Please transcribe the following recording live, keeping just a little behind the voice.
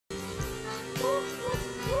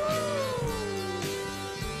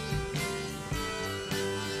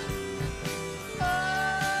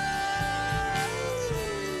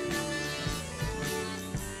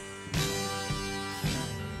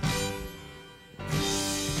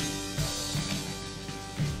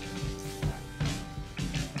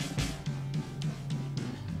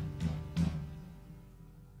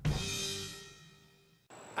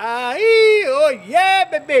yeah,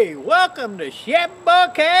 baby. Welcome to Chef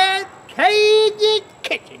Bourque's Cajun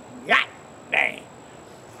Kitchen. God dang.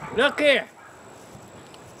 Look here.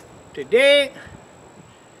 Today,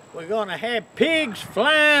 we're going to have pigs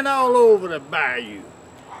flying all over the bayou.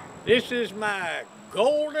 This is my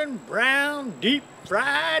golden brown deep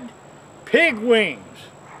fried pig wings.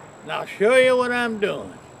 And I'll show you what I'm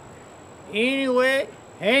doing. Anyway,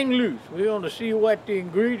 hang loose. We're going to see what the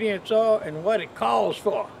ingredients are and what it calls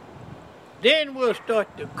for. Then we'll start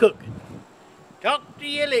the cooking. Talk to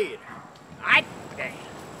you later.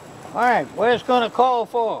 Alright, what it's going to call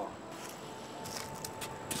for.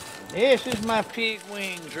 This is my pig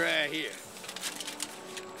wings right here.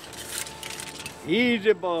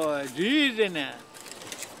 Easy, boys, easy now.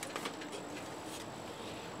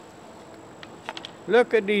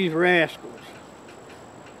 Look at these rascals.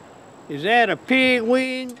 Is that a pig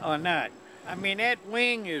wing or not? I mean, that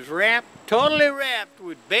wing is wrapped, totally wrapped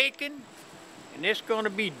with bacon, and it's going to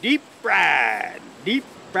be deep fried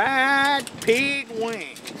pig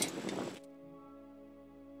wings.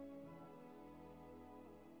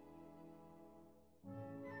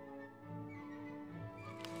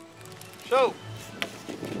 So,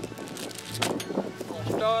 I'm going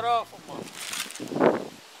to start off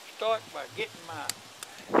by getting my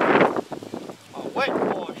wet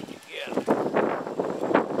wash together.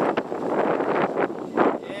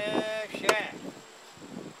 Yeah, shack.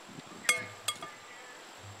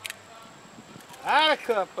 Got a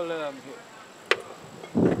couple of them here.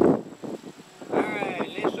 Alright,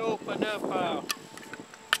 let's open up our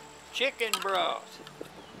chicken broth.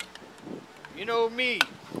 You know me,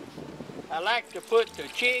 I like to put the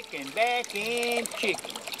chicken back in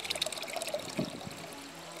chicken.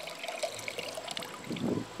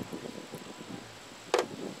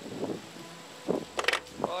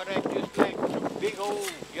 Oh, that just like some big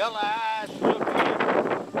old yellow eyes looking.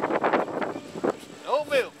 No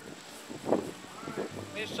milk.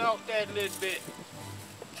 Miss off that a little bit.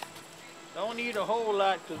 Don't eat a whole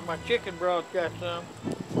lot because my chicken broth got some.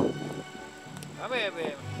 Come here,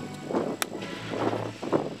 baby.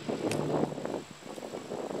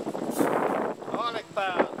 Garlic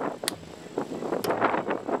powder.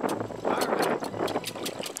 Alright.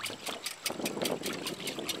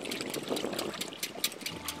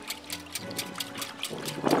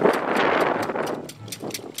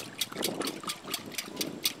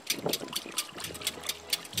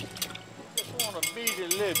 Just want to beat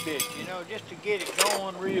it a little bit, you know, just to get it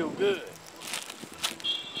going real good.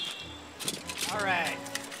 Alright.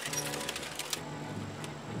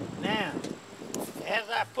 Now, as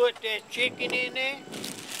I put that chicken in there,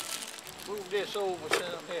 move this over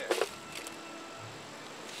some here.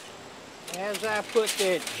 As I put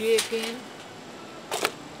that chicken,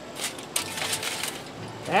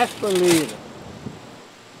 that's for later.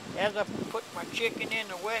 As I put my chicken in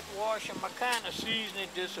the wet wash, I'm kind of seasoning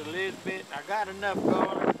it just a little bit. I got enough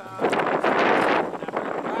garlic powder. And I'm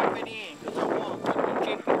going to drop it in because I want to put the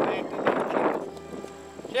chicken back in the chicken.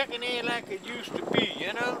 Chicken ain't like it used to be,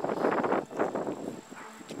 you know?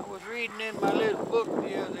 I was reading in my little book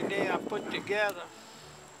the other day I put together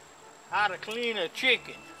how to clean a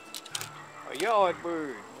chicken, a yard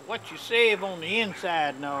bird, what you save on the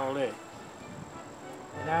inside and all that.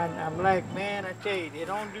 And I'm like, man, I tell you, you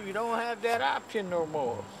don't have that option no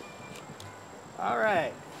more. All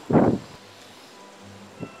right.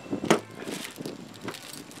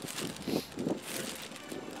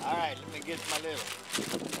 All right, let me get my little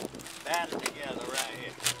batter together right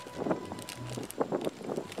here.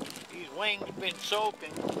 These wings been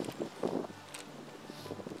soaking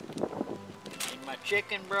in my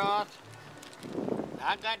chicken broth.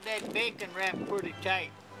 I got that bacon wrapped pretty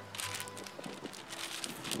tight.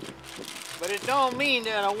 But it don't mean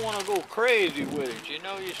that I want to go crazy with it, you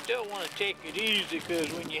know. You still want to take it easy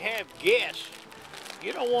because when you have guests,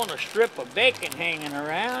 you don't want a strip of bacon hanging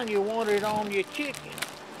around. You want it on your chicken.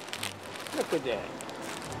 Look at that.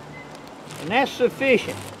 And that's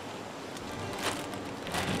sufficient.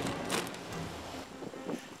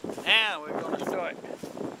 Now we're going to start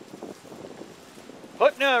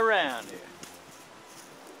putting it around here.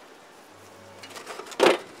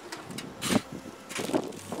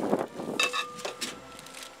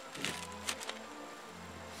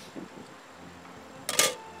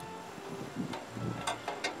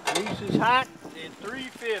 Grease is hot in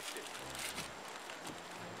 350.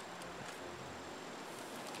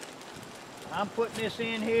 I'm putting this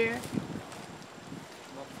in here. I'm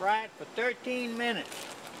going to fry it for 13 minutes.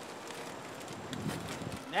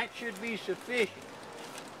 And that should be sufficient.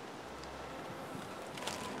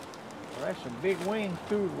 Well, that's some big wings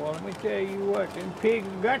too. Well, let me tell you what, them pigs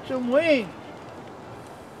got some wings.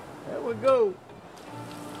 There we go.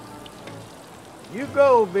 You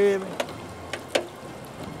go, baby.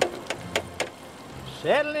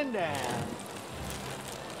 Settling down.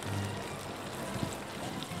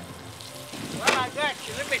 Well, I got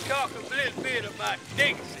you. Let me talk a little bit about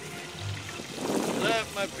Dixie.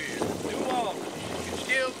 Love my beer. New Orleans. You can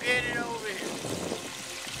still get it over here.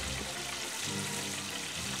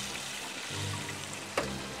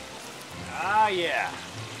 Ah, yeah.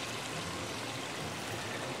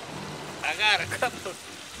 I got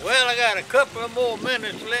a couple of more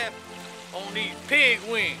minutes left on these pig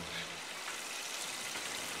wings.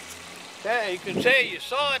 Yeah, you can say you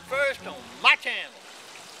saw it first on my channel.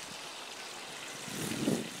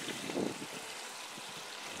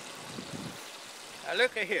 Now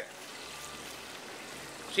look at here.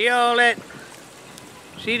 See all that?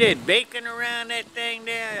 See that bacon around that thing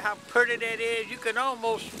there? How pretty that is? You can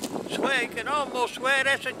almost swear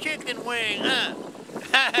that's a chicken wing, huh?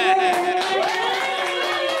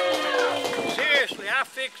 Seriously, I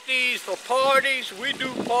fix these for parties. We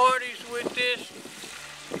do parties with this.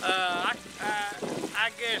 I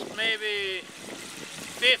guess maybe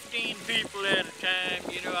 15 people at a time.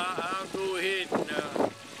 You know, I'll go ahead and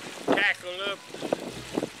tackle up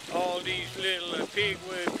all these little pig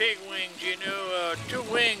wings. You know, 2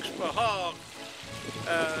 wings per hog.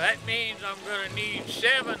 That means I'm gonna need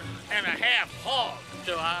 7.5 hogs.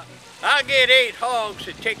 So I'll get 8 hogs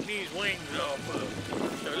to take these wings off of.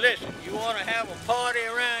 So listen, you want to have a party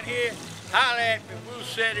around here? Holler at me, we'll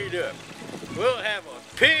set it up. We'll have a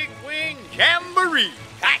pig wing jamboree.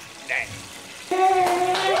 Hot dang.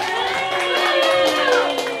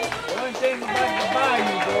 One thing about the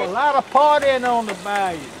bayou, though, a lot of partying on the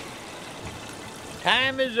bayou.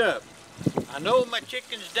 Time is up. I know my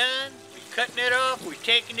chicken's done. We're cutting it off. We're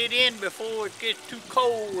taking it in before it gets too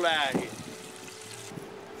cold out here.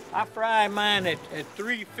 I fry mine at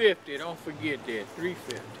 350. Don't forget that,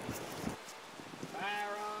 350.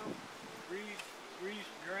 Fire off, grease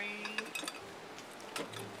drain.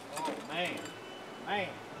 Oh man.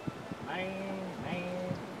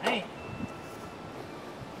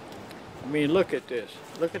 I mean, look at this.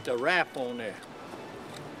 Look at the wrap on there.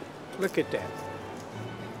 Look at that.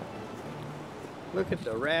 Look at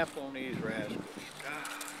the wrap on these rascals.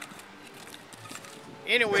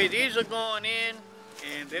 Anyway, these are going in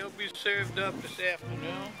and they'll be served up this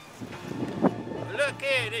afternoon. Look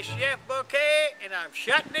here, this Chef Bourque, and I'm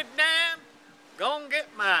shutting it down. Gonna get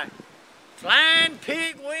my flying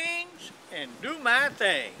pig wings and do my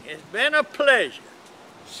thing. It's been a pleasure.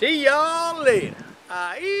 See y'all later.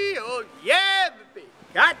 Oh yeah, baby.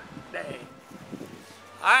 God dang.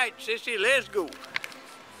 All right, sissy, let's go.